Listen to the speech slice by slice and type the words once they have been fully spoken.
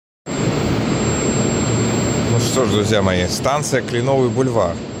Что ж, друзья мои, станция Кленовый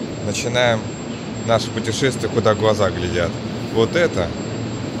бульвар. Начинаем наше путешествие, куда глаза глядят. Вот это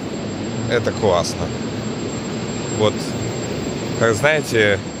классно. Вот, как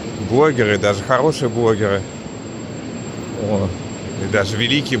знаете, блогеры, даже хорошие блогеры, и даже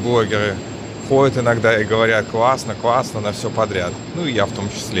великие блогеры ходят иногда и говорят: классно, классно, на все подряд. Ну и я в том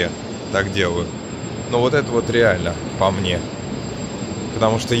числе так делаю. Но вот это вот реально по мне.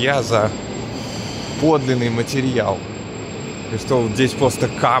 Потому что я за подлинный материал. И что вот здесь просто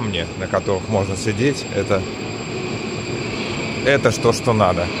камни, на которых можно сидеть, это то, что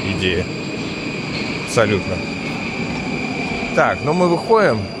надо, идея. Абсолютно. Так, ну мы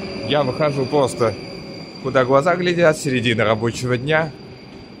выходим. Я выхожу просто, куда глаза глядят, середина рабочего дня.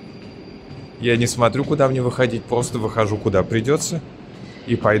 Я не смотрю, куда мне выходить, просто выхожу, куда придется.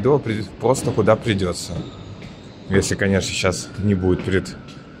 И пойду просто, куда придется. Если, конечно, сейчас не будет перед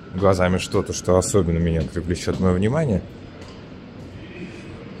глазами что-то, что особенно меня привлечет мое внимание.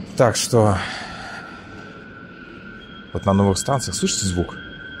 Так что вот на новых станциях слышите звук?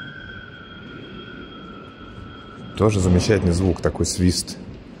 Тоже замечательный звук, такой свист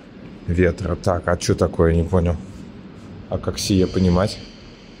ветра. Так, а что такое, не понял. А как сие понимать?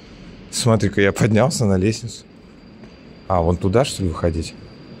 Смотри-ка, я поднялся на лестницу. А, вон туда, что ли, выходить?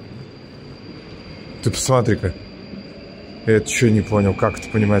 Ты посмотри-ка. Это что, не понял, как это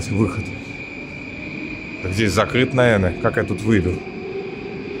понимать, выход? Так здесь закрыт, наверное. Как я тут выйду?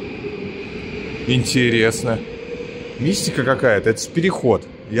 Интересно. Мистика какая-то. Это переход.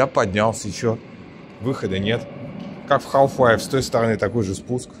 Я поднялся, и что? Выхода нет. Как в Half-Life, с той стороны такой же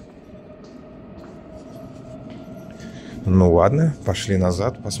спуск. Ну ладно, пошли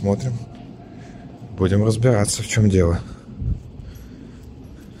назад, посмотрим. Будем разбираться, в чем дело.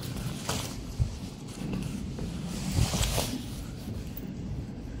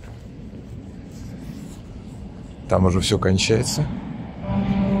 Там уже все кончается.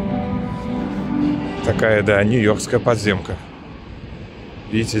 Такая, да, нью-йоркская подземка.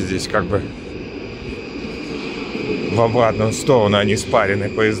 Видите, здесь как бы в обратную сторону они спарены,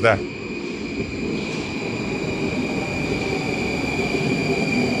 поезда.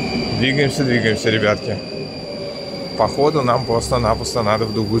 Двигаемся, двигаемся, ребятки. Походу нам просто-напросто надо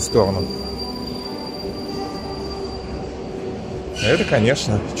в другую сторону. Это,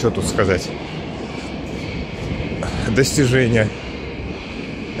 конечно, что тут сказать. Достижение.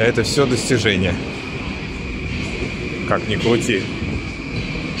 Это все достижение. Как ни крути.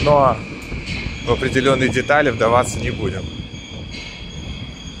 Но в определенные детали вдаваться не будем.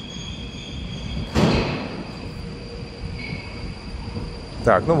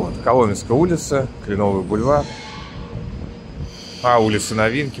 Так, ну вот, Коломенская улица, Кленовый бульвар. А, улица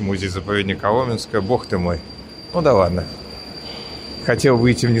Новинки, музей-заповедник Коломенская. Бог ты мой. Ну да ладно. Хотел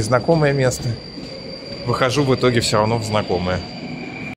выйти в незнакомое место. Выхожу в итоге все равно в знакомое.